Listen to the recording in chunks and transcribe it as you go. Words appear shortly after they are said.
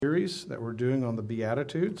series that we're doing on the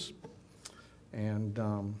Beatitudes. And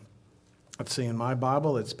let's see, in my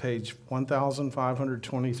Bible, it's page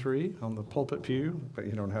 1523 on the pulpit pew, but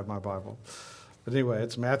you don't have my Bible. But anyway,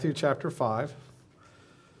 it's Matthew chapter 5.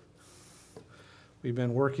 We've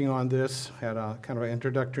been working on this, had a kind of an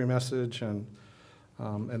introductory message, and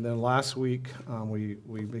then last week we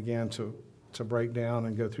began to break down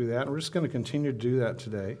and go through that. And we're just going to continue to do that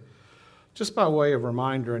today. Just by way of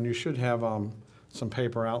reminder, and you should have some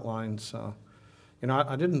paper outlines.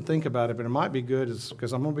 I didn't think about it, but it might be good,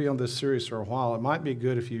 because I'm going to be on this series for a while. It might be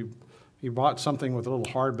good if you bought something with a little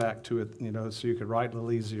hardback to it, so you could write a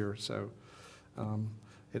little easier. So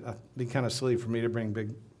it'd be kind of silly for me to bring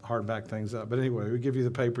big hardback things up. But anyway, we give you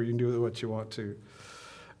the paper. You can do what you want to.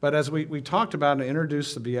 But as we talked about and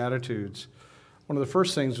introduced the Beatitudes, one of the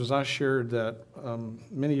first things was I shared that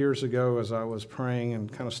many years ago as I was praying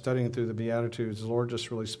and kind of studying through the Beatitudes, the Lord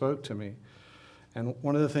just really spoke to me. And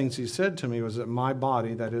one of the things he said to me was that my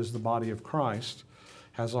body, that is the body of Christ,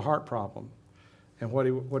 has a heart problem. And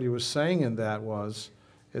what he was saying in that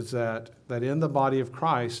is that in the body of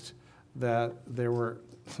Christ, that there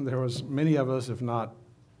was many of us, if not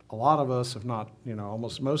a lot of us, if not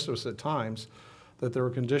almost most of us at times, that there were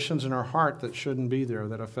conditions in our heart that shouldn't be there,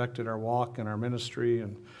 that affected our walk and our ministry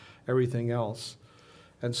and everything else.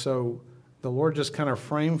 And so the Lord just kind of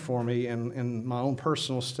framed for me in my own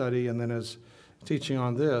personal study, and then as teaching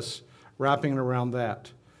on this, wrapping it around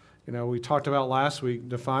that. We talked about last week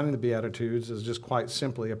defining the Beatitudes as just quite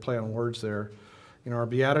simply a play on words there. Our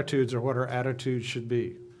Beatitudes are what our attitudes should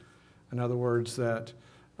be. In other words, that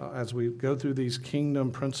as we go through these kingdom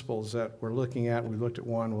principles that we're looking at, we looked at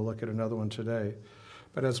one, we'll look at another one today.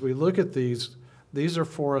 But as we look at these are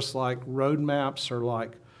for us like roadmaps or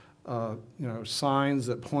like signs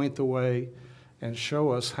that point the way and show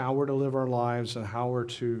us how we're to live our lives and how we're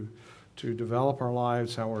to develop our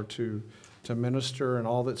lives, how we're to minister and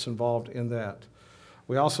all that's involved in that.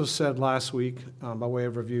 We also said last week, by way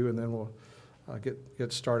of review, and then we'll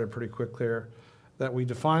get started pretty quick there, that we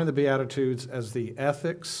define the Beatitudes as the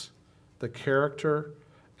ethics, the character,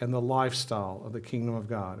 and the lifestyle of the kingdom of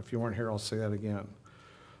God. If you weren't here, I'll say that again.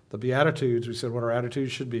 The Beatitudes, we said what our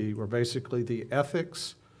attitudes should be, were basically the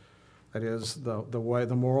ethics, that is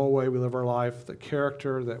the moral way we live our life, the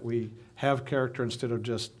character, that we have character instead of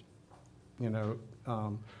just,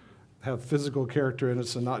 have physical character in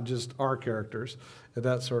us and not just our characters, and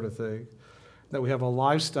that sort of thing. That we have a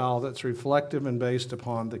lifestyle that's reflective and based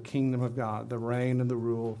upon the kingdom of God, the reign and the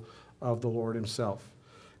rule of the Lord himself.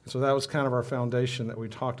 And so that was kind of our foundation that we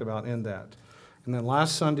talked about in that. And then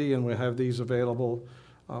last Sunday, and we have these available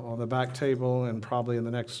on the back table, and probably in the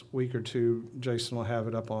next week or two, Jason will have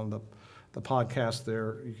it up on the podcast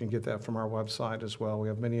there. You can get that from our website as well. We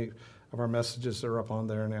have many of our messages that are up on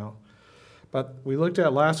there now. But we looked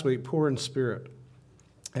at last week, poor in spirit.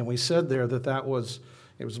 And we said there that it was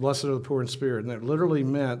blessed are the poor in spirit. And it literally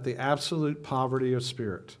meant the absolute poverty of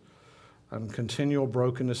spirit and continual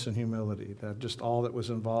brokenness and humility. That just all that was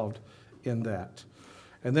involved in that.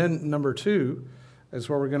 And then number 2 is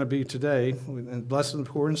where we're going to be today. And blessed are the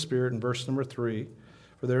poor in spirit in verse number 3.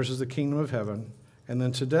 For theirs is the kingdom of heaven. And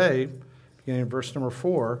then today, beginning in verse number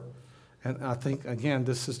 4, and I think, again,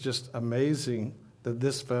 this is just amazing that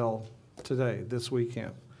this fell today, this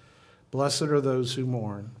weekend. Blessed are those who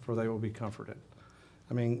mourn, for they will be comforted.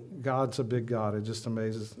 I mean, God's a big God. It just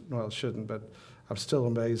amazes, well, it shouldn't, but I'm still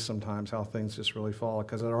amazed sometimes how things just really fall,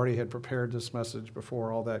 because I already had prepared this message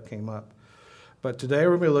before all that came up. But today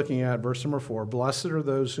we're going to be looking at verse number 4, blessed are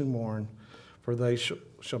those who mourn, for they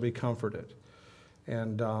shall be comforted.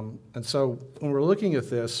 And so when we're looking at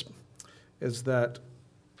this, is that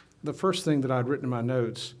the first thing that I'd written in my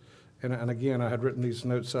notes, and again, I had written these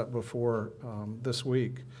notes up before this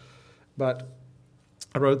week, but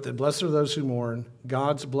I wrote that blessed are those who mourn,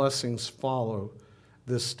 God's blessings follow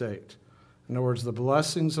this state. In other words, the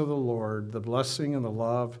blessings of the Lord, the blessing and the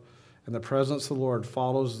love and the presence of the Lord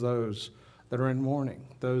follows those that are in mourning,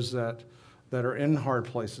 those that are in hard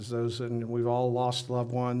places, and we've all lost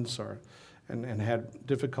loved ones and had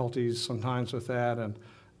difficulties sometimes with that, and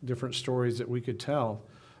different stories that we could tell.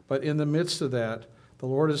 But in the midst of that, the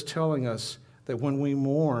Lord is telling us that when we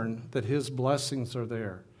mourn, that his blessings are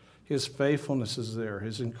there. His faithfulness is there.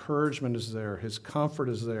 His encouragement is there. His comfort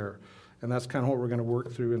is there. And that's kind of what we're going to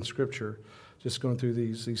work through in Scripture, just going through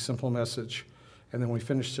these simple message. And then we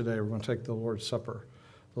finish today, we're going to take the Lord's Supper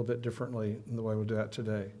a little bit differently in the way we'll do that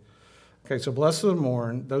today. Okay, so blessed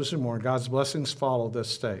are those who mourn. God's blessings follow this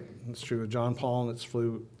state. It's true with John Paul, and it's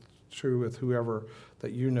true with whoever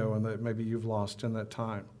that you know and that maybe you've lost in that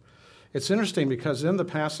time. It's interesting because in the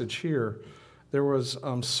passage here, there was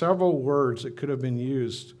several words that could have been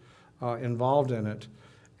used involved in it.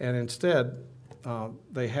 And instead,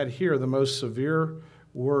 they had here the most severe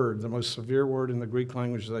word in the Greek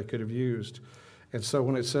language they could have used. And so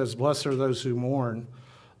when it says, blessed are those who mourn,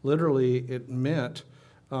 literally it meant,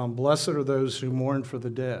 blessed are those who mourn for the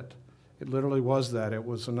dead. It literally was that. It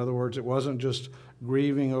was, in other words, it wasn't just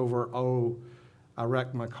grieving over, oh, I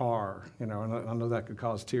wrecked my car, and I know that could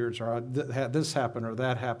cause tears, or this happened, or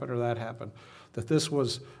that happened, or that happened. That this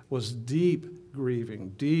was deep grieving,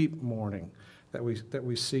 deep mourning that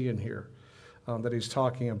we see in here, that he's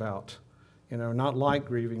talking about. Not light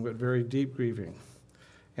grieving, but very deep grieving.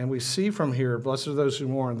 And we see from here, blessed are those who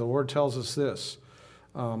mourn. The Lord tells us this.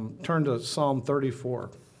 Turn to Psalm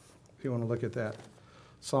 34, if you want to look at that.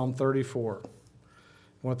 Psalm 34.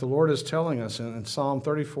 What the Lord is telling us in Psalm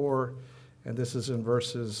 34, and this is in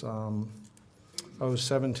verses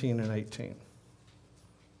 17 and 18.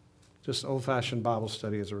 Just old-fashioned Bible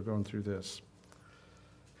study as we're going through this.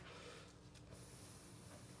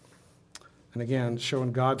 And again,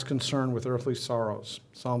 showing God's concern with earthly sorrows.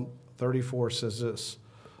 Psalm 34 says this,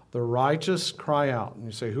 the righteous cry out. And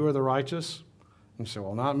you say, who are the righteous? And you say,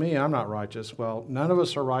 well, not me, I'm not righteous. Well, none of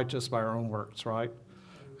us are righteous by our own works, right?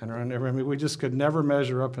 And we just could never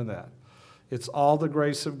measure up in that. It's all the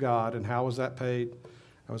grace of God. And how was that paid?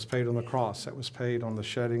 That was paid on the cross. That was paid on the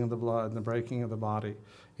shedding of the blood and the breaking of the body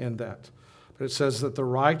in that. But it says that the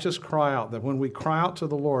righteous cry out, that when we cry out to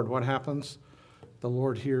the Lord, what happens? The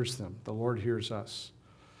Lord hears them. The Lord hears us.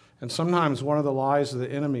 And sometimes one of the lies of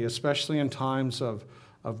the enemy, especially in times of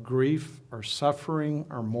grief or suffering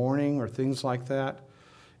or mourning or things like that,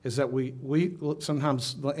 is that we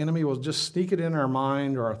sometimes the enemy will just sneak it in our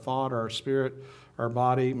mind or our thought or our spirit, our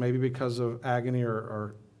body, maybe because of agony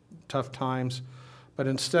or tough times. But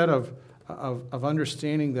instead of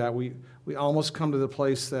understanding that, we almost come to the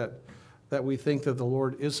place that we think that the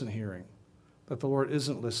Lord isn't hearing, that the Lord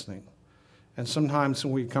isn't listening. And sometimes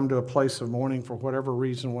when we come to a place of mourning for whatever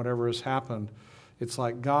reason, whatever has happened, it's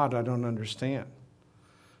like, God, I don't understand.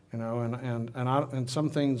 And some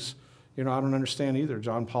things, I don't understand either.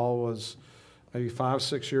 John Paul was maybe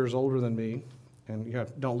 5-6 years older than me. And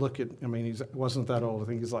don't look at, he wasn't that old. I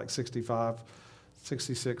think he's like 65,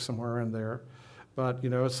 66, somewhere in there. But,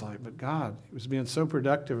 it's like, but God, he was being so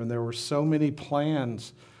productive, and there were so many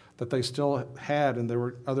plans that they still had, and there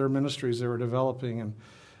were other ministries they were developing. And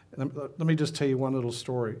let me just tell you one little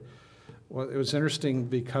story. Well, it was interesting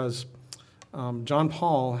because John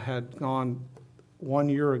Paul had gone 1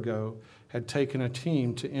 year ago, had taken a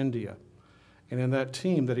team to India. And in that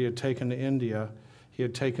team that he had taken to India, he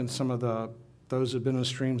had taken some of those who had been in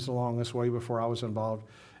streams along this way before I was involved,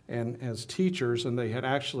 and as teachers, and they had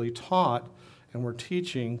actually taught and were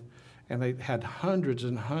teaching, and they had hundreds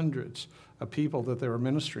and hundreds of people that they were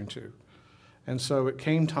ministering to. And so it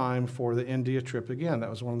came time for the India trip again. That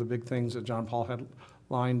was one of the big things that John Paul had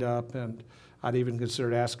lined up, and I'd even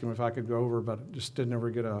considered asking him if I could go over, but just didn't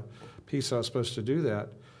ever get a piece I was supposed to do that.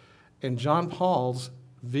 And John Paul's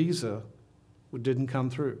visa didn't come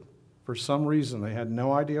through. For some reason, they had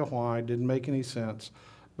no idea why, didn't make any sense,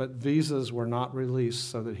 but visas were not released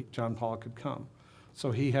so that John Paul could come.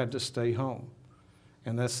 So he had to stay home.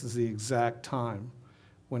 And this is the exact time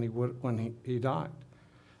when he died.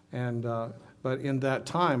 And but in that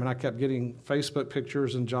time, and I kept getting Facebook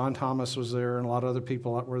pictures, and John Thomas was there, and a lot of other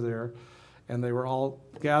people that were there, and they were all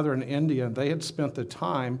gathered in India, and they had spent the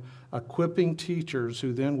time equipping teachers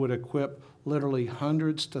who then would equip literally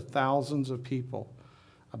hundreds to thousands of people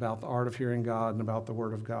about the art of hearing God and about the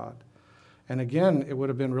Word of God. And again, it would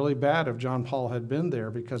have been really bad if John Paul had been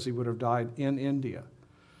there, because he would have died in India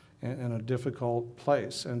in a difficult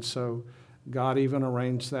place. And so God even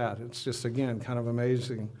arranged that. It's just, again, kind of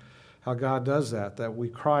amazing how God does that we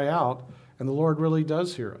cry out, and the Lord really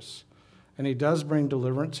does hear us. And he does bring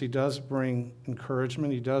deliverance. He does bring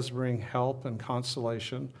encouragement. He does bring help and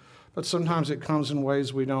consolation. But sometimes it comes in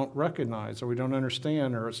ways we don't recognize or we don't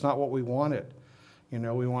understand, or it's not what we wanted.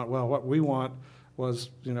 What we want was,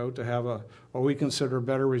 to have what we consider a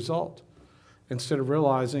better result. Instead of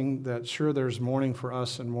realizing that, sure, there's mourning for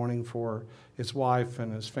us and mourning for his wife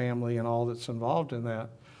and his family and all that's involved in that,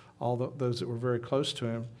 those that were very close to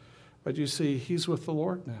him. But you see, he's with the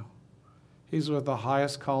Lord now. He's with the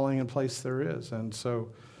highest calling and place there is. And so,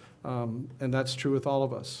 and that's true with all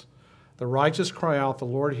of us. The righteous cry out, the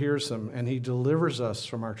Lord hears them, and he delivers us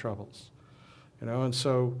from our troubles. And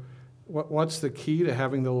so what's the key to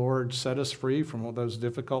having the Lord set us free from those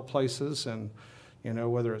difficult places? And,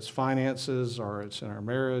 whether it's finances or it's in our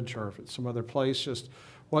marriage or if it's some other place, just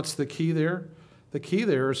what's the key there? The key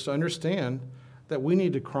there is to understand that we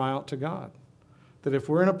need to cry out to God. that if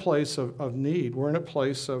we're in a place of need, we're in a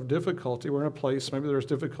place of difficulty, we're in a place, maybe there's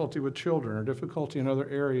difficulty with children or difficulty in other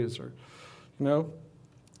areas, or,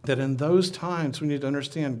 that in those times we need to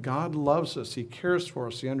understand God loves us, He cares for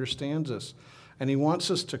us, He understands us, and He wants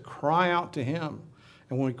us to cry out to Him.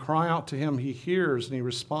 And when we cry out to Him, He hears and He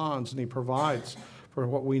responds and He provides for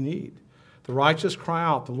what we need. The righteous cry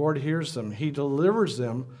out, the Lord hears them. He delivers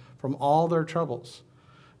them from all their troubles.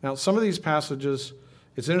 Now, some of these passages,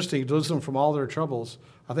 it's interesting, He delivers them from all their troubles.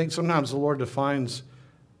 I think sometimes the Lord defines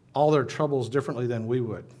all their troubles differently than we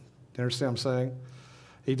would. Do you understand what I'm saying?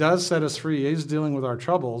 He does set us free. He's dealing with our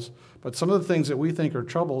troubles, but some of the things that we think are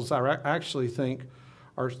troubles, I actually think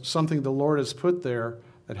are something the Lord has put there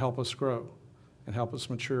that help us grow and help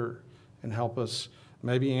us mature and help us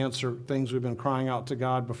maybe answer things we've been crying out to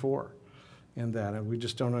God before in that, and we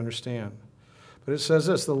just don't understand. But it says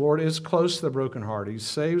this, the Lord is close to the brokenhearted. He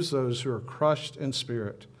saves those who are crushed in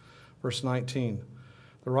spirit. Verse 19,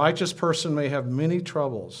 the righteous person may have many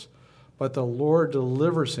troubles, but the Lord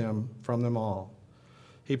delivers him from them all.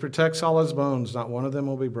 He protects all his bones, not one of them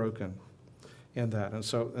will be broken in that. And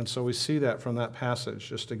so we see that from that passage.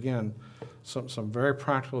 Just again, some very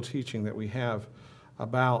practical teaching that we have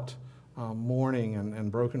about mourning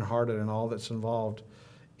and brokenhearted and all that's involved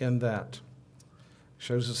in that.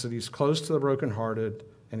 Shows us that He's close to the brokenhearted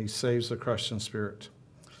and He saves the crushed in spirit.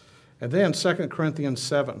 And then 2 Corinthians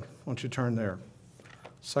 7. Why don't you turn there?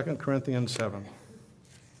 2 Corinthians 7.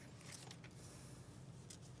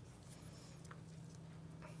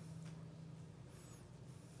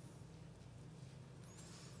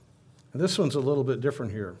 And this one's a little bit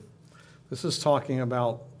different here. This is talking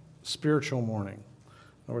about spiritual mourning.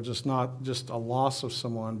 In other words, it's not just a loss of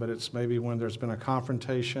someone, but it's maybe when there's been a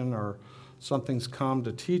confrontation or something's come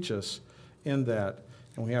to teach us in that,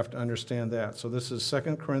 and we have to understand that. So this is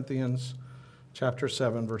 2 Corinthians chapter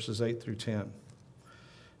 7, verses 8 through 10.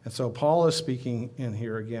 And so Paul is speaking in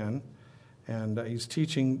here again, and he's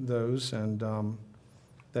teaching those and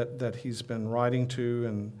that he's been writing to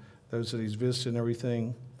and those that he's visited and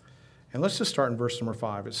everything. And let's just start in verse number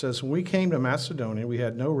 5. It says, when we came to Macedonia, we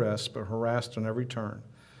had no rest, but harassed on every turn.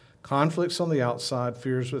 Conflicts on the outside,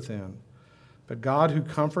 fears within. But God, who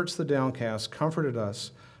comforts the downcast, comforted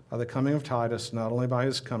us by the coming of Titus, not only by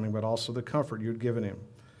his coming, but also the comfort you had given him.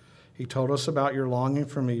 He told us about your longing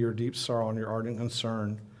for me, your deep sorrow, and your ardent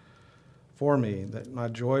concern for me, that my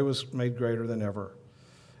joy was made greater than ever.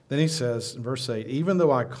 Then he says in verse 8, even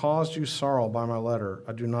though I caused you sorrow by my letter,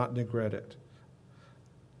 I do not regret it.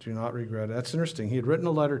 Do not regret it. That's interesting. He had written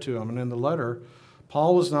a letter to him, and in the letter,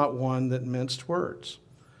 Paul was not one that minced words.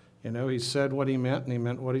 He said what he meant, and he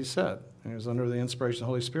meant what he said. And he was under the inspiration of the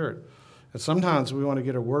Holy Spirit. And sometimes we want to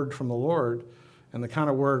get a word from the Lord, and the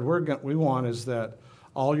kind of word we want is that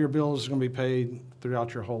all your bills are going to be paid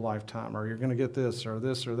throughout your whole lifetime, or you're going to get this or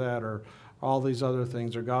that, or all these other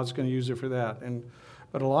things, or God's going to use it for that.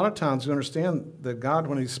 But a lot of times we understand that God,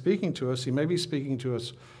 when He's speaking to us, He may be speaking to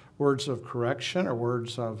us words of correction or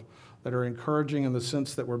words that are encouraging in the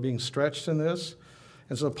sense that we're being stretched in this.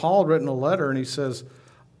 And so Paul had written a letter, and he says,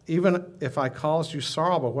 even if I caused you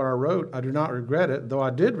sorrow by what I wrote, I do not regret it, though I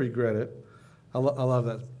did regret it. I love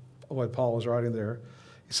that, what Paul was writing there.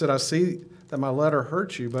 He said, I see that my letter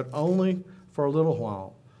hurt you, but only for a little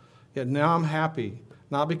while. Yet now I'm happy,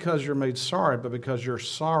 not because you're made sorry, but because your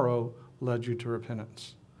sorrow led you to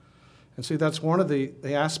repentance. And see, that's one of the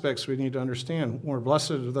aspects we need to understand. We're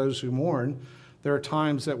blessed are those who mourn. There are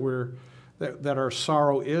times that our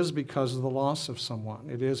sorrow is because of the loss of someone.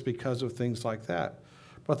 It is because of things like that.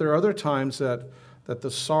 But there are other times that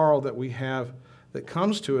the sorrow that we have that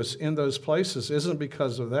comes to us in those places isn't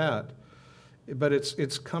because of that, but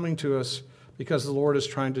it's coming to us because the Lord is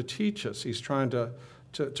trying to teach us. He's trying to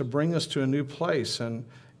bring us to a new place and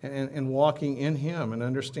walking in Him and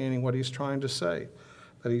understanding what He's trying to say.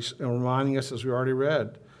 That He's reminding us, as we already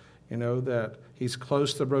read, that He's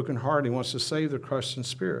close to the broken heart. He wants to save the crushed in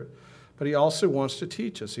spirit. But He also wants to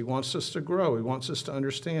teach us. He wants us to grow. He wants us to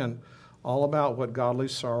understand all about what godly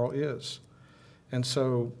sorrow is. And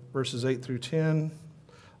so verses 8 through 10,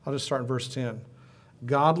 I'll just start in verse 10.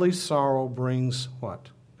 Godly sorrow brings what?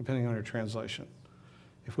 Depending on your translation.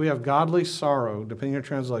 If we have godly sorrow, depending on your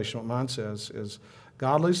translation, what mine says is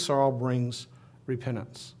godly sorrow brings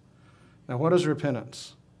repentance. Now, what is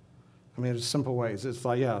repentance? I mean, it's simple ways. It's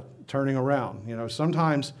like, turning around.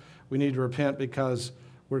 Sometimes we need to repent because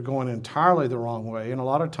we're going entirely the wrong way. And a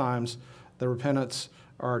lot of times the repentance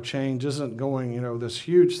or change isn't going, this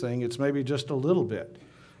huge thing. It's maybe just a little bit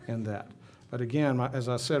in that. But again, as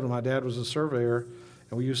I said, when my dad was a surveyor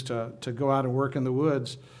and we used to go out and work in the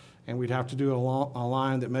woods, and we'd have to do a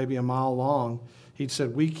line that may be a mile long, he'd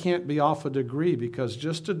said, we can't be off a degree because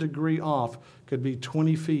just a degree off could be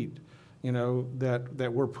 20 feet,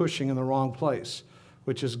 that we're pushing in the wrong place,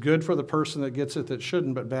 which is good for the person that gets it that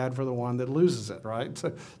shouldn't, but bad for the one that loses it, right?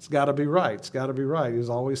 So it's got to be right. It's got to be right. He's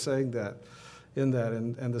always saying that in that,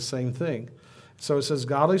 and the same thing. So it says,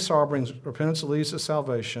 godly sorrow brings repentance, leads to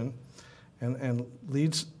salvation, and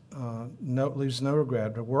leaves no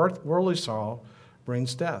regret. But worldly sorrow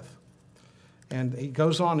brings death. And he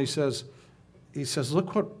goes on, he says,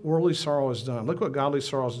 look what worldly sorrow has done. Look what godly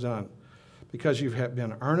sorrow has done. Because you've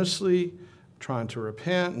been earnestly trying to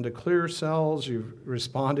repent and to clear yourselves, you've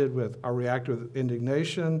responded or reacted with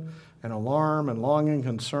indignation and alarm and longing and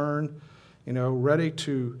concern, ready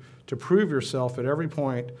to prove yourself at every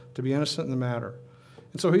point to be innocent in the matter.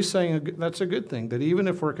 And so he's saying that's a good thing, that even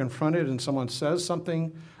if we're confronted and someone says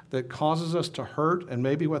something that causes us to hurt, and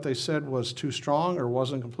maybe what they said was too strong or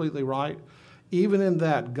wasn't completely right, even in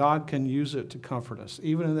that, God can use it to comfort us.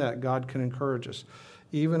 Even in that, God can encourage us.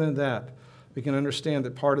 Even in that, we can understand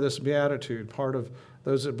that part of this beatitude, part of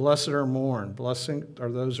those that blessed are mourn, blessing are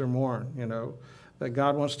those who mourn, that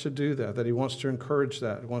God wants to do that he wants to encourage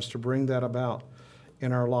that, he wants to bring that about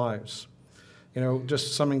in our lives.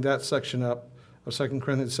 Just summing that section up of 2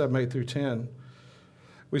 Corinthians 7, 8 through 10,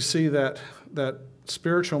 we see that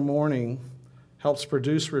spiritual mourning helps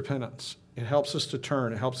produce repentance. It helps us to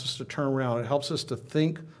turn. It helps us to turn around. It helps us to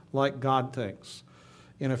think like God thinks.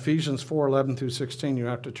 In Ephesians 4, 11 through 16, you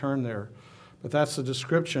have to turn there. But that's the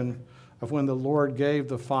description of when the Lord gave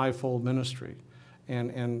the fivefold ministry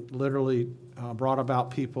and literally brought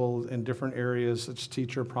about people in different areas. It's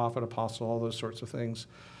teacher, prophet, apostle, all those sorts of things.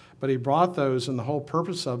 But he brought those, and the whole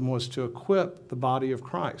purpose of them was to equip the body of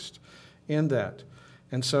Christ in that.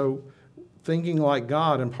 And so thinking like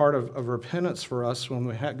God, and part of repentance for us when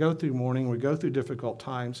we go through mourning, we go through difficult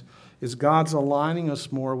times, is God's aligning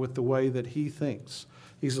us more with the way that he thinks.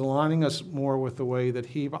 He's aligning us more with the way that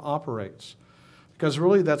he operates. Because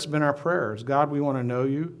really that's been our prayers. God, we want to know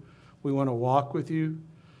you. We want to walk with you.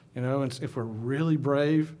 And if we're really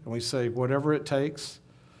brave and we say, whatever it takes,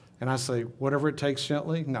 and I say, whatever it takes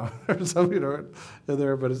gently, no, there's some, in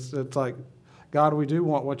there, but it's like, God, we do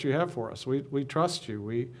want what you have for us. We trust you.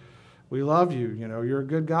 We love you. You're a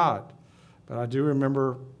good God. But I do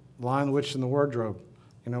remember Lion, the Witch, and the Wardrobe,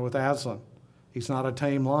 with Aslan. He's not a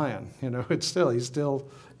tame lion. He's still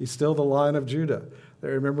the Lion of Judah.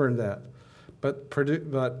 They're remembering that. But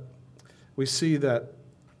we see that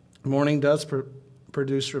mourning does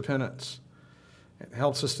produce repentance. It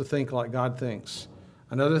helps us to think like God thinks.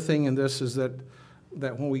 Another thing in this is that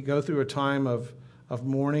when we go through a time of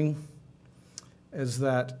mourning, is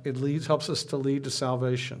that it helps us to lead to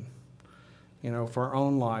salvation. For our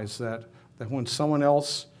own lives, that when someone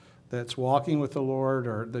else that's walking with the Lord,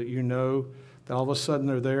 or that that all of a sudden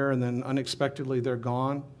they're there and then unexpectedly they're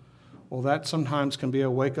gone, well, that sometimes can be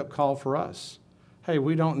a wake-up call for us. Hey,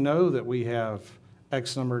 we don't know that we have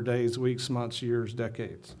X number of days, weeks, months, years,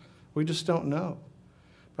 decades. We just don't know.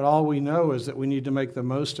 But all we know is that we need to make the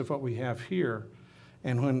most of what we have here.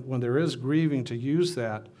 And when there is grieving, to use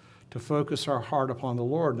that to focus our heart upon the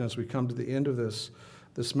Lord. And as we come to the end of this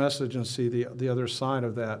message and see the other side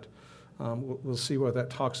of that, we'll see what that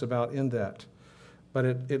talks about in that. But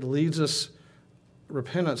it leads us,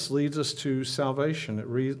 repentance leads us to salvation.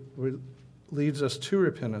 It leads us to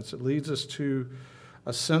repentance. It leads us to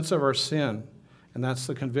a sense of our sin, and that's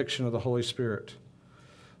the conviction of the Holy Spirit.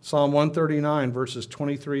 Psalm 139, verses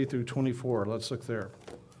 23 through 24. Let's look there.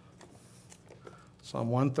 Psalm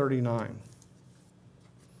 139.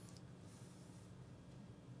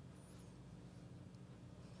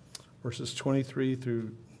 Verses 23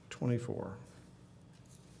 through 24.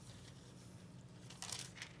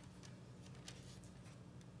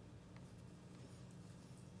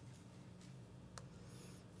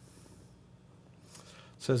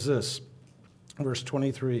 It says this, verse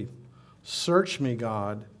 23, "Search me,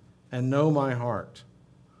 God, and know my heart."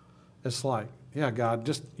 It's like, yeah, God,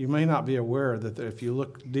 you may not be aware that if you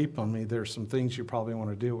look deep on me, there's some things you probably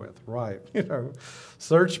want to deal with, right?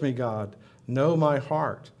 Search me, God, know my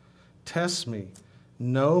heart. Test me,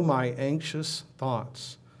 know my anxious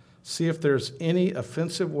thoughts. See if there's any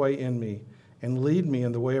offensive way in me, and lead me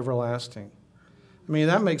in the way everlasting. I mean,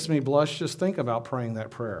 that makes me blush just think about praying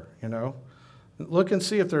that prayer, Look and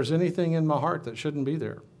see if there's anything in my heart that shouldn't be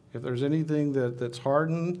there. If there's anything that's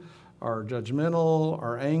hardened or judgmental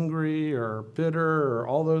or angry or bitter or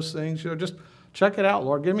all those things, just check it out,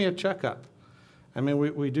 Lord. Give me a checkup. I mean,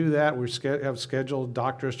 we do that. We have scheduled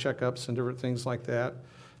doctor's checkups and different things like that.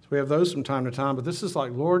 So we have those from time to time. But this is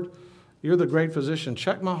like, Lord, You're the great physician.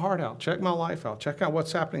 Check my heart out. Check my life out. Check out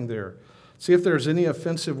what's happening there. See if there's any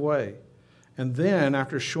offensive way. And then,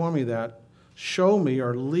 after showing me that, show me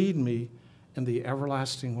or lead me in the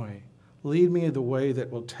everlasting way. Lead me in the way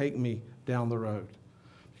that will take me down the road.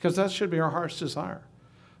 Because that should be our heart's desire.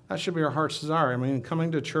 That should be our heart's desire. I mean,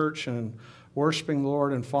 coming to church and worshiping the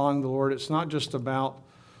Lord and following the Lord, it's not just about,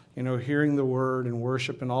 hearing the word and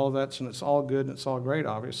worship and all of that, and it's all good and it's all great,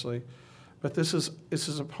 obviously. But this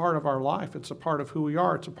is a part of our life. It's a part of who we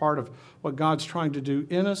are. It's a part of what God's trying to do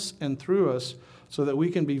in us and through us so that we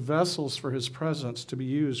can be vessels for his presence to be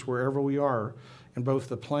used wherever we are in both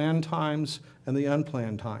the planned times and the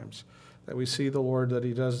unplanned times, that we see the Lord that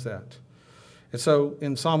he does that. And so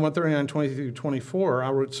in Psalm 139, 20 through 24, I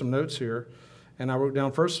wrote some notes here, and I wrote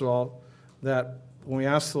down, first of all, that when we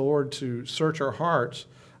ask the Lord to search our hearts,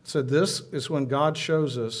 I said this is when God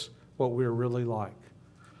shows us what we're really like.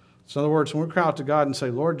 So in other words, when we cry out to God and say,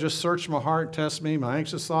 Lord, just search my heart, test me, my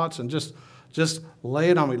anxious thoughts, and just lay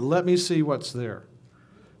it on me. Let me see what's there.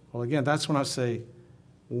 Well, again, that's when I say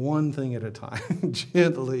one thing at a time,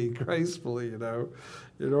 gently, gracefully, You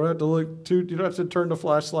don't have to look you don't have to turn the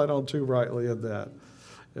flashlight on too brightly in that.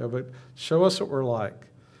 But show us what we're like.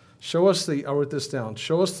 Show us I wrote this down.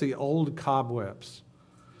 Show us the old cobwebs.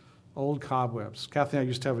 Old cobwebs. Kathy and I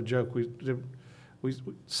used to have a joke. We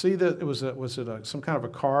see that it was some kind of a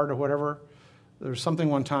card or whatever. There was something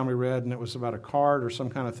one time we read, and it was about a card or some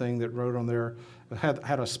kind of thing that wrote on there. It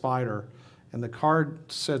had a spider, and the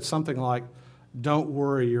card said something like, "Don't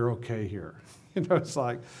worry, you're okay here." It's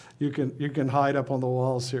like you can hide up on the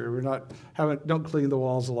walls here. Don't clean the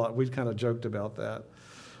walls a lot. We kind of joked about that,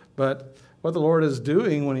 but what the Lord is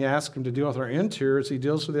doing when he asks him to deal with our interior is he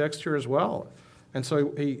deals with the exterior as well. And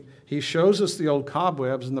so he shows us the old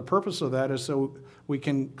cobwebs, and the purpose of that is so we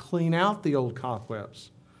can clean out the old cobwebs.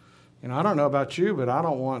 I don't know about you, but I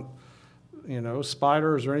don't want,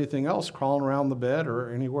 spiders or anything else crawling around the bed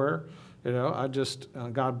or anywhere. I just,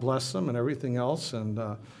 God bless them and everything else.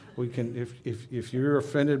 And we can, if you're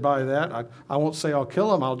offended by that, I won't say I'll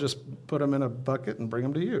kill them. I'll just put them in a bucket and bring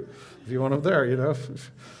them to you if you want them there,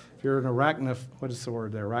 If you're an what is the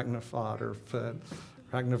word there? Arachnophobia or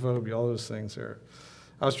arachnophobia, all those things there.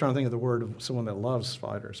 I was trying to think of the word of someone that loves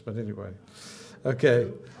spiders, but anyway.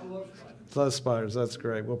 Okay. Love spiders. That's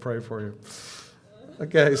great. We'll pray for you.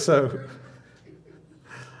 Okay, so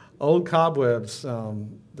old cobwebs,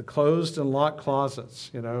 the closed and locked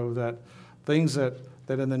closets, that things that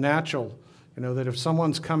in the natural, that if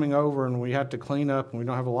someone's coming over and we have to clean up and we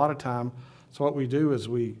don't have a lot of time, so what we do is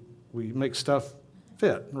we make stuff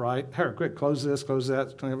fit, right? Here, quick, close this, close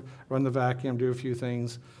that, run the vacuum, do a few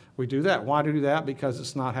things. We do that. Why do that? Because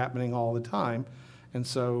it's not happening all the time. And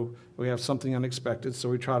so we have something unexpected, so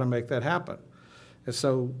we try to make that happen. And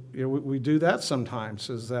so we do that sometimes,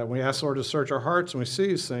 is that we ask the Lord to search our hearts and we see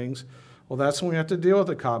these things. Well, that's when we have to deal with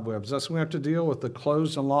the cobwebs. That's when we have to deal with the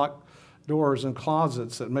closed and locked doors and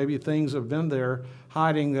closets that maybe things have been there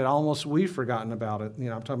hiding that almost we've forgotten about it.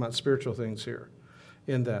 I'm talking about spiritual things here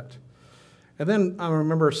in that. And then I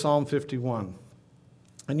remember Psalm 51.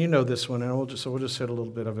 And you know this one, and we'll just hit a little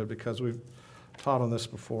bit of it because we've taught on this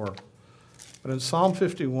before. But in Psalm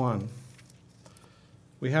 51,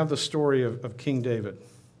 we have the story of King David.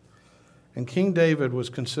 And King David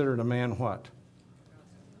was considered a man what?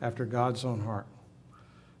 After God's own heart.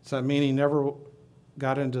 Does that mean he never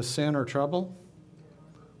got into sin or trouble?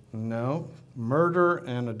 No. Murder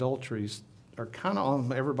and adulteries are kind of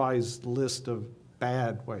on everybody's list of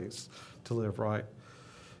bad ways to live, right?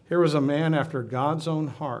 Here was a man after God's own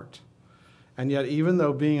heart. And yet, even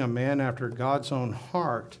though being a man after God's own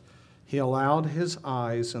heart, he allowed his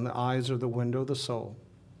eyes, and the eyes are the window of the soul,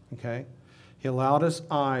 okay? He allowed his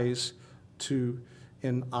eyes to,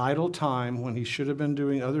 in idle time, when he should have been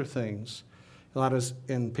doing other things, he allowed his,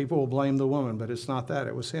 and people will blame the woman, but it's not that,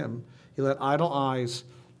 it was him. He let idle eyes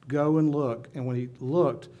go and look, and when he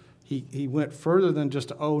looked, he went further than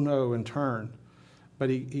just, oh no, and turn. But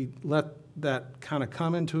he let that kind of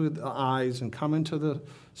come into the eyes and come into the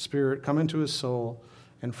spirit, come into his soul.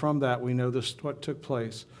 And from that, we know this what took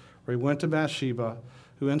place. Where he went to Bathsheba,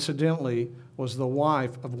 who incidentally was the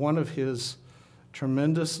wife of one of his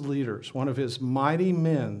tremendous leaders, one of his mighty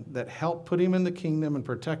men that helped put him in the kingdom and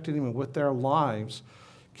protected him, and with their lives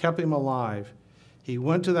kept him alive. He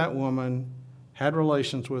went to that woman, had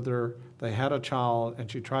relations with her, they had a child, and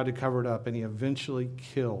she tried to cover it up, and he eventually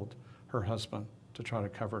killed her husband to try to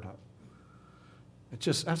cover it up.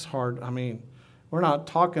 That's hard. I mean, we're not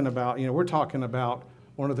talking about, we're talking about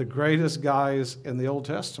one of the greatest guys in the Old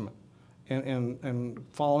Testament and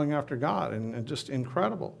following after God and just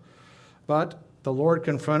incredible. But the Lord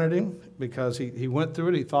confronted him because he went through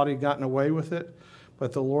it. He thought he'd gotten away with it.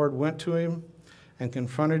 But the Lord went to him and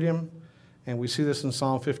confronted him. And we see this in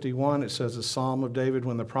Psalm 51. It says, the Psalm of David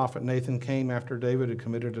when the prophet Nathan came after David had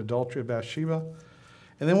committed adultery with Bathsheba.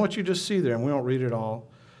 And then what you just see there, and we won't read it all,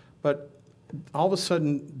 but all of a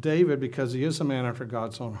sudden David, because he is a man after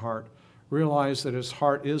God's own heart, realized that his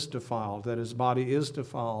heart is defiled, that his body is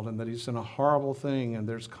defiled, and that he's in a horrible thing, and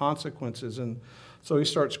there's consequences. And so he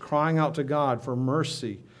starts crying out to God for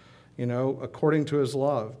mercy, according to his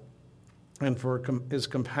love, and for his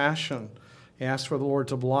compassion. He asks for the Lord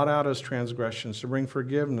to blot out his transgressions, to bring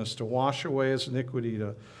forgiveness, to wash away his iniquity,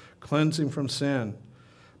 to cleanse him from sin.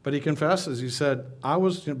 But he confesses, he said,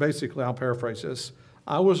 basically, I'll paraphrase this,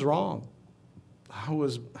 I was wrong. I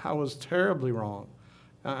was terribly wrong.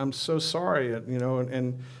 I'm so sorry,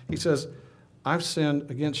 and he says, I've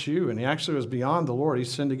sinned against you. And he actually was beyond the Lord. He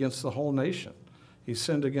sinned against the whole nation. He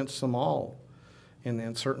sinned against them all,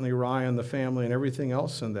 and certainly Uriah and the family and everything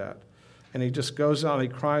else in that. And he just goes out and he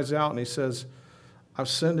cries out and he says, I've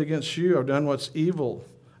sinned against you. I've done what's evil,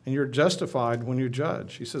 and you're justified when you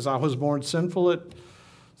judge. He says, I was born sinful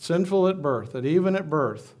at birth, that even at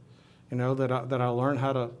birth, that I learned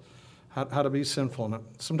how to be sinful. And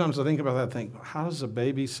sometimes I think about that and think, how is a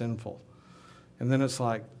baby sinful? And then it's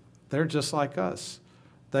like, they're just like us.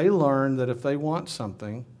 They learn that if they want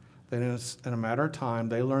something, then in a matter of time,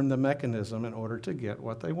 they learn the mechanism in order to get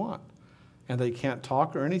what they want. And they can't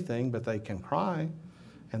talk or anything, but they can cry,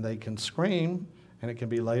 and they can scream, and it can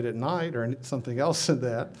be late at night or something else in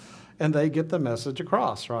that, and they get the message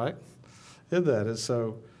across, right? In that is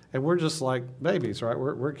so, and we're just like babies, right?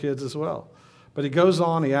 We're kids as well. But he goes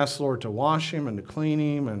on, he asks the Lord to wash him and to clean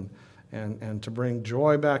him and to bring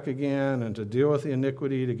joy back again and to deal with the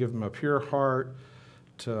iniquity, to give him a pure heart,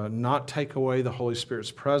 to not take away the Holy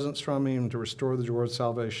Spirit's presence from him, to restore the joy of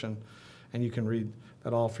salvation. And you can read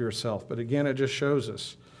that all for yourself. But again, it just shows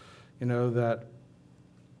us, that,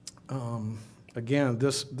 again,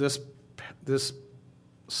 this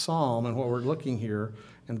psalm and what we're looking here,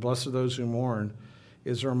 and blessed are those who mourn,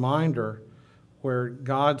 is a reminder where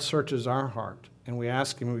God searches our heart. And we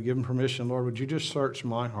ask him, we give him permission, Lord, would you just search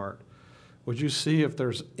my heart? Would you see if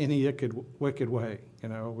there's any wicked way?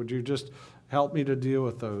 Would you just help me to deal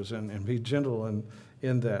with those and be gentle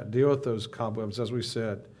in that? Deal with those cobwebs, as we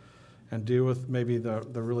said, and deal with maybe the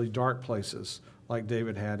really dark places like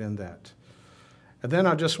David had in that. And then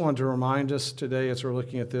I just wanted to remind us today, as we're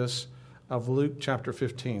looking at this, of Luke chapter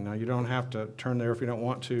 15. Now, you don't have to turn there if you don't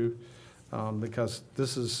want to, because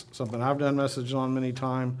this is something I've done messages on many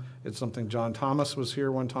times. It's something John Thomas was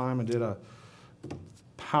here one time and did a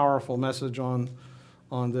powerful message on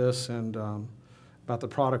this, and about the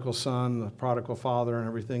prodigal son, the prodigal father, and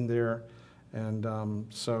everything there. And and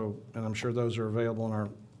I'm sure those are available in our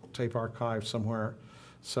tape archive somewhere.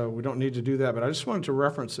 So we don't need to do that. But I just wanted to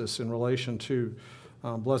reference this in relation to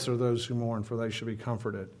blessed are those who mourn, for they shall be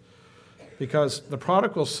comforted. Because the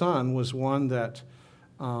prodigal son was one that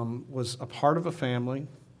was a part of a family,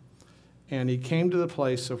 and he came to the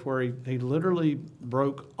place of where he literally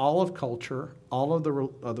broke all of culture, all of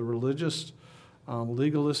the religious,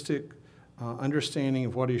 legalistic understanding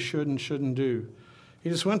of what he should and shouldn't do. He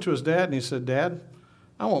just went to his dad and he said, Dad,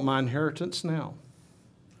 I want my inheritance now.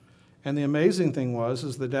 And the amazing thing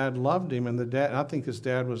is the dad loved him, and I think his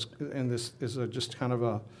dad was, and this is just kind of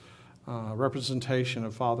a representation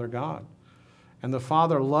of Father God. And the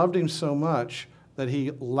father loved him so much that he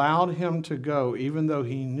allowed him to go, even though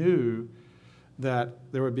he knew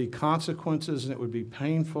that there would be consequences and it would be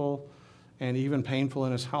painful, and even painful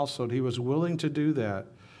in his household. He was willing to do that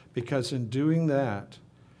because in doing that,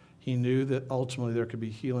 he knew that ultimately there could be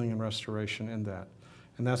healing and restoration in that.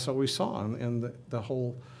 And that's what we saw in the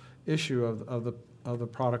whole issue of the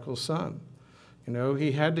prodigal son.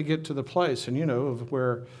 He had to get to the place, and of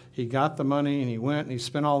where he got the money and he went and he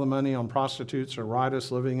spent all the money on prostitutes or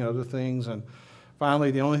riotous living and other things, and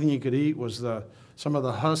finally the only thing he could eat was some of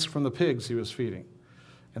the husk from the pigs he was feeding.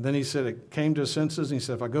 And then he said it came to his senses, and he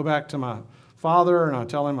said, if I go back to my father and I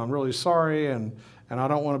tell him I'm really sorry and I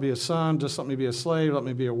don't want to be a son, just let me be a slave, let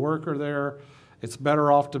me be a worker there, it's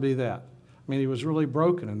better off to be that. I mean, he was really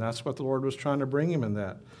broken, and that's what the Lord was trying to bring him in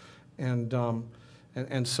that.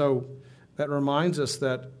 And so that reminds us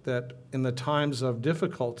that in the times of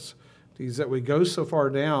difficulties, that we go so far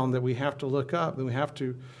down that we have to look up, and we have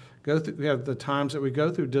to go through. We have the times that we go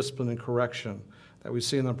through discipline and correction that we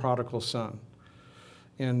see in the prodigal son.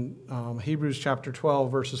 In Hebrews chapter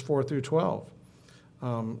 12, verses 4 through 12,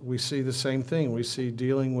 we see the same thing. We see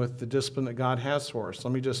dealing with the discipline that God has for us.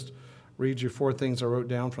 Let me just read you 4 things I wrote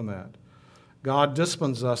down from that. God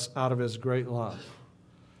disciplines us out of his great love.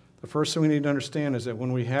 The first thing we need to understand is that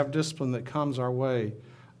when we have discipline that comes our way,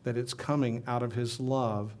 that it's coming out of his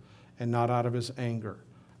love and not out of his anger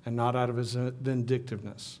and not out of his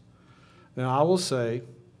vindictiveness. Now, I will say,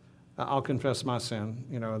 I'll confess my sin,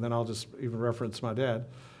 and then I'll just even reference my dad.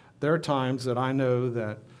 There are times that I know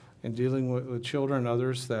that in dealing with children and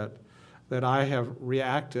others that I have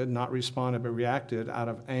reacted, not responded, but reacted out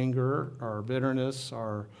of anger or bitterness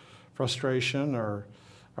or frustration or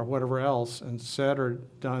whatever else, and said or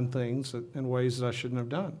done things in ways that I shouldn't have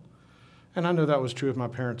done. And I knew that was true of my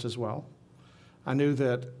parents as well. I knew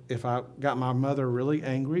that if I got my mother really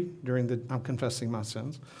angry I'm confessing my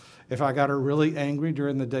sins, if I got her really angry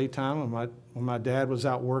during the daytime when my dad was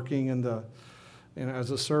out working as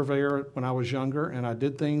a surveyor when I was younger, and I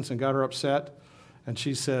did things and got her upset, and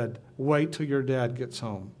she said, "Wait till your dad gets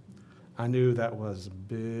home," I knew that was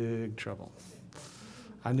big trouble.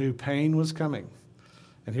 I knew pain was coming.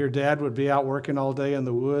 And here Dad would be out working all day in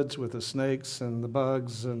the woods with the snakes and the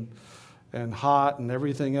bugs and hot and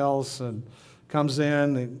everything else, and comes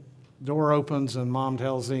in, the door opens, and Mom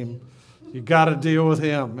tells him, "You got to deal with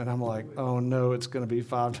him." And I'm like, oh no, it's going to be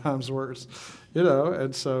 5 times worse.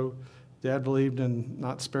 And so Dad believed in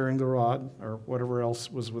not sparing the rod or whatever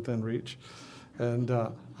else was within reach. And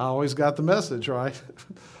I always got the message, right?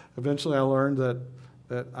 Eventually I learned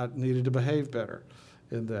that I needed to behave better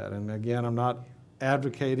in that. And again, I'm not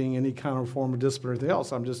advocating any kind of form of discipline or anything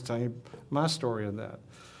else. I'm just telling you my story in that.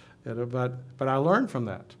 But I learned from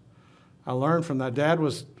that.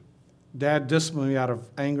 Dad disciplined me out of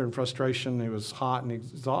anger and frustration. He was hot and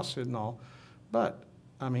exhausted and all. But,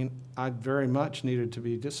 I very much needed to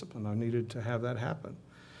be disciplined. I needed to have that happen.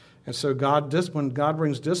 And so when God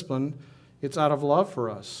brings discipline, it's out of love for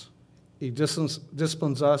us. He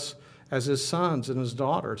disciplines us as his sons and his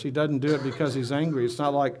daughters. He doesn't do it because he's angry. It's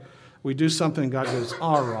not like we do something and God goes,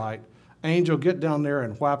 "All right, angel, get down there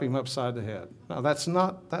and whap him upside the head." No, that's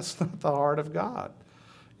not the heart of God.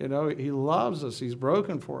 He loves us. He's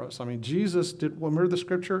broken for us. Jesus did, remember the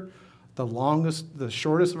scripture, the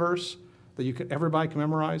shortest verse that everybody can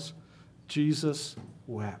memorize? Jesus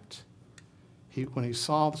wept. When he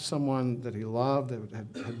saw someone that he loved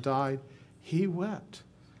that had died, he wept.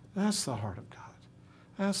 That's the heart of God.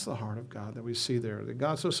 That's the heart of God that we see there.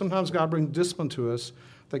 So sometimes God brings discipline to us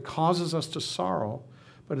that causes us to sorrow,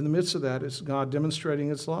 but in the midst of that, it's God demonstrating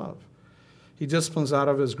his love. He disciplines out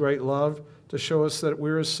of his great love to show us that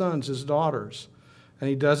we're his sons, his daughters, and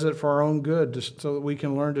he does it for our own good so that we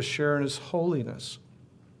can learn to share in his holiness.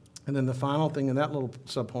 And then the final thing in that little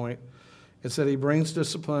subpoint is that he brings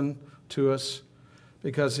discipline to us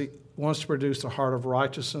because he wants to produce a heart of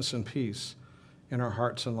righteousness and peace in our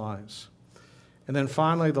hearts and lives. And then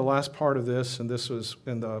finally, the last part of this, and this was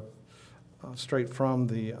straight from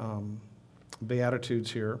the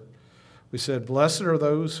Beatitudes here, we said, "Blessed are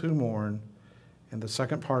those who mourn," and the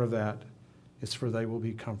second part of that is, "For they will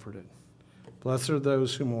be comforted." Blessed are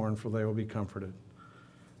those who mourn, for they will be comforted.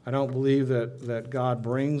 I don't believe that God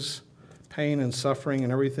brings pain and suffering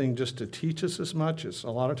and everything just to teach us as much.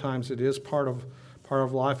 A lot of times it is part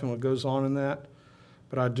of life and what goes on in that.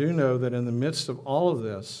 But I do know that in the midst of all of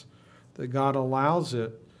this, that God allows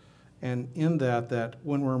it, and in that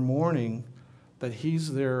when we're mourning, that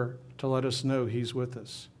he's there to let us know he's with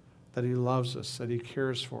us, that he loves us, that he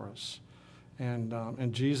cares for us.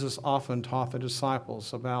 And Jesus often taught the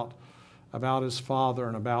disciples about his Father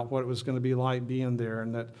and about what it was going to be like being there,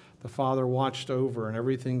 and that the Father watched over and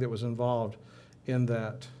everything that was involved in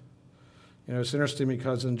that. It's interesting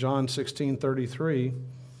because in John 16:33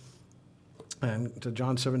 and to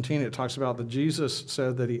John 17, it talks about that Jesus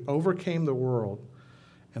said that he overcame the world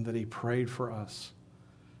and that he prayed for us.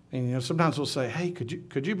 And sometimes we'll say, "Hey,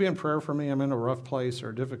 could you be in prayer for me? I'm in a rough place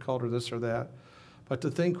or difficult or this or that." But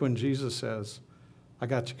to think when Jesus says, "I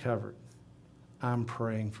got you covered. I'm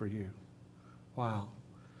praying for you." Wow.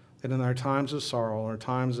 And in our times of sorrow, in our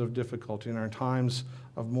times of difficulty, in our times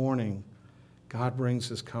of mourning, God brings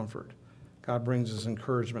his comfort. God brings his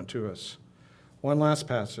encouragement to us. One last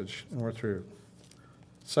passage, and we're through.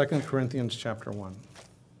 2 Corinthians chapter 1.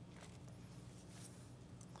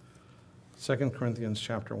 2 Corinthians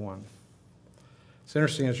chapter 1. It's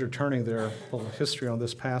interesting as you're turning there, a little history on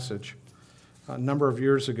this passage. A number of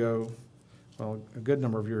years ago, a good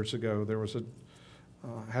number of years ago, there was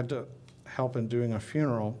had to help in doing a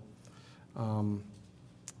funeral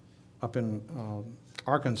up in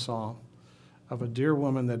Arkansas of a dear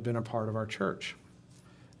woman that had been a part of our church.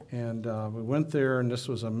 And we went there, and this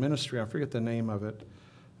was a ministry. I forget the name of it.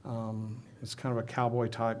 It's kind of a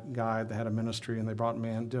cowboy-type guy that had a ministry, and they brought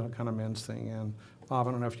did a kind of men's thing. And Bob,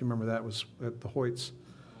 I don't know if you remember that, was at the Hoyts,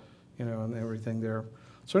 and everything there.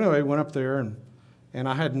 So anyway, we went up there, And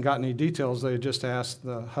I hadn't gotten any details. They had just asked,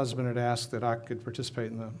 the husband had asked that I could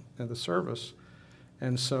participate in the service.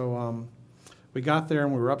 And so we got there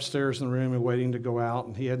and we were upstairs in the room and waiting to go out,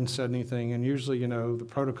 and he hadn't said anything. And usually, the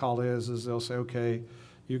protocol is they'll say, okay,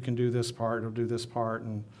 you can do this part, or do this part,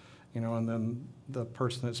 and and then the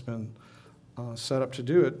person that's been set up to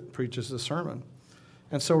do it preaches the sermon.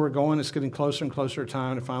 And so we're going, it's getting closer and closer to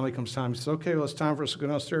time, and it finally comes time. He says, okay, well, it's time for us to go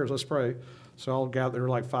downstairs, let's pray. So all gathered, there were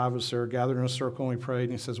like 5 of us there, gathered in a circle, and we prayed.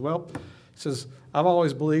 And he says, I've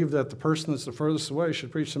always believed that the person that's the furthest away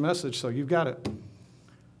should preach the message, so you've got it.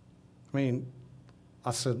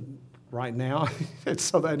 I said, right now? And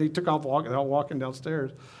so then he took off walking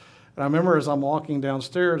downstairs. And I remember as I'm walking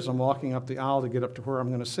downstairs, I'm walking up the aisle to get up to where I'm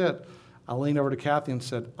going to sit, I leaned over to Kathy and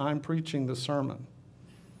said, I'm preaching the sermon.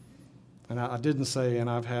 And I didn't say, and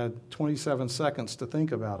I've had 27 seconds to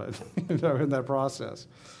think about it, in that process.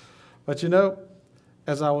 But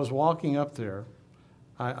as I was walking up there,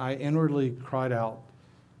 I inwardly cried out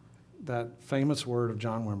that famous word of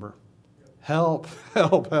John Wimber, help,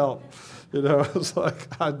 help, help. It's like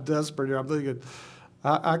I'm desperate here. I'm thinking,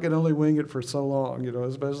 I can only wing it for so long,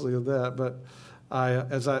 especially with that. But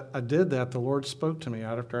as I did that, the Lord spoke to me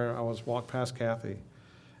after I walked past Kathy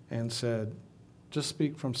and said, just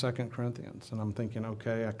speak from 2 Corinthians. And I'm thinking,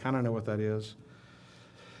 okay, I kind of know what that is.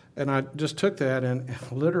 And I just took that, and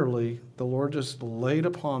literally the Lord just laid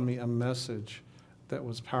upon me a message that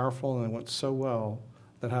was powerful and went so well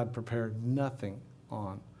that I had prepared nothing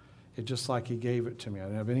on. It just like he gave it to me. I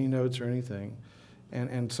didn't have any notes or anything.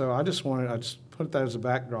 And so I just put that as a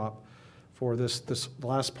backdrop for this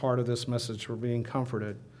last part of this message, for being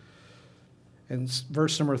comforted. In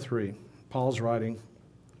verse number 3, Paul's writing,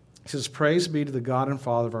 he says, praise be to the God and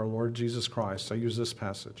Father of our Lord Jesus Christ. I use this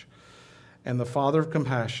passage. And the Father of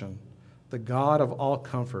compassion, the God of all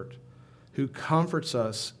comfort, who comforts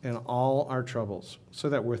us in all our troubles. Say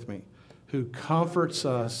that with me. Who comforts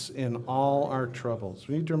us in all our troubles.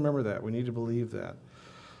 We need to remember that. We need to believe that.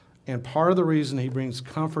 And part of the reason he brings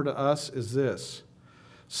comfort to us is this,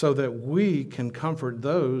 so that we can comfort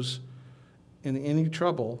those in any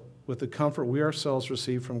trouble with the comfort we ourselves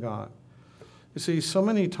receive from God. You see, so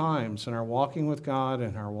many times in our walking with God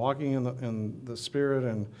and our walking in the Spirit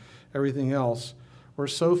and everything else, we're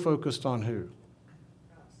so focused on who?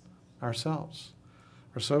 Ourselves.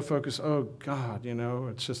 We're so focused, oh God,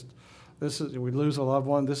 it's just, we lose a loved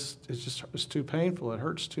one, it's too painful, it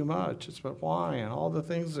hurts too much, but why? And all the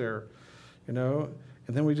things there, and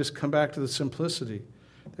then we just come back to the simplicity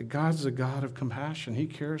that God's the God of compassion. He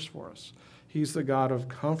cares for us. He's the God of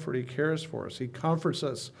comfort. He cares for us. He comforts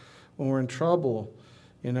us when we're in trouble,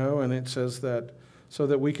 and it says that so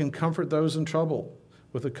that we can comfort those in trouble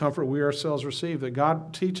with the comfort we ourselves receive, that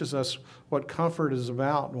God teaches us what comfort is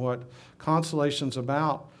about and what consolation is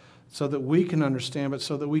about so that we can understand it,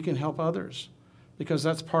 so that we can help others. Because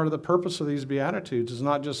that's part of the purpose of these Beatitudes, is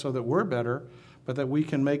not just so that we're better, but that we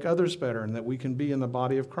can make others better and that we can be in the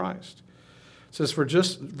body of Christ. It says,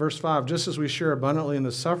 verse 5, just as we share abundantly in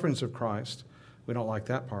the sufferings of Christ, we don't like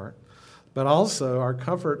that part, but also our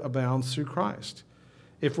comfort abounds through Christ.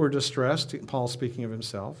 If we're distressed, Paul's speaking of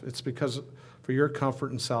himself, it's because for your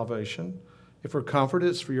comfort and salvation. If we're comforted,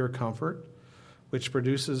 it's for your comfort, which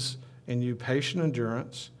produces in you patient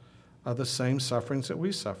endurance of the same sufferings that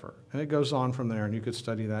we suffer. And it goes on from there, and you could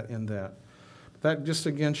study that in that. But that just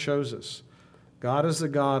again shows us God is the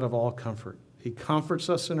God of all comfort. He comforts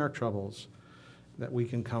us in our troubles that we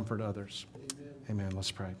can comfort others. Amen.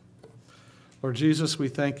 Let's pray. Lord Jesus, we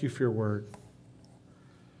thank you for your word.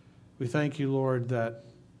 We thank you, Lord, that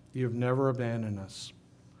you have never abandoned us.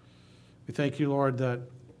 We thank you, Lord, that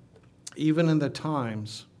even in the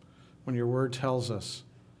times when your word tells us,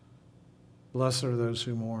 blessed are those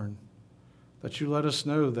who mourn, that you let us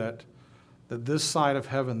know that this side of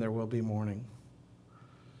heaven there will be mourning.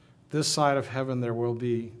 This side of heaven there will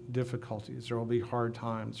be difficulties, there will be hard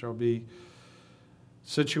times, there will be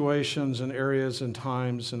situations and areas and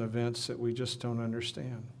times and events that we just don't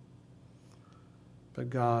understand. But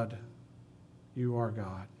God, you are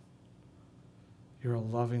God. You're a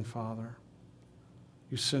loving Father.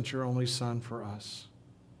 You sent your only Son for us.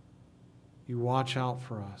 You watch out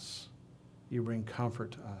for us. You bring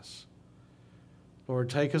comfort to us. Lord,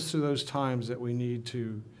 take us through those times that we need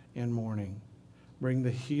to in mourning. Bring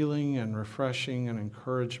the healing and refreshing and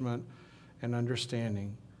encouragement and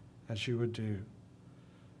understanding as you would do.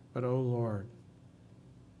 But, oh Lord,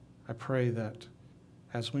 I pray that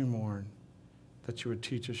as we mourn, that you would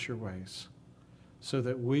teach us your ways so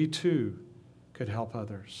that we too could help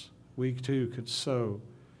others. We too could sow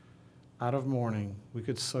out of mourning. We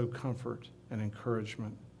could sow comfort and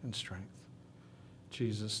encouragement and strength. In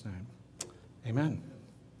Jesus' name, Amen.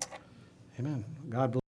 Amen. God bless.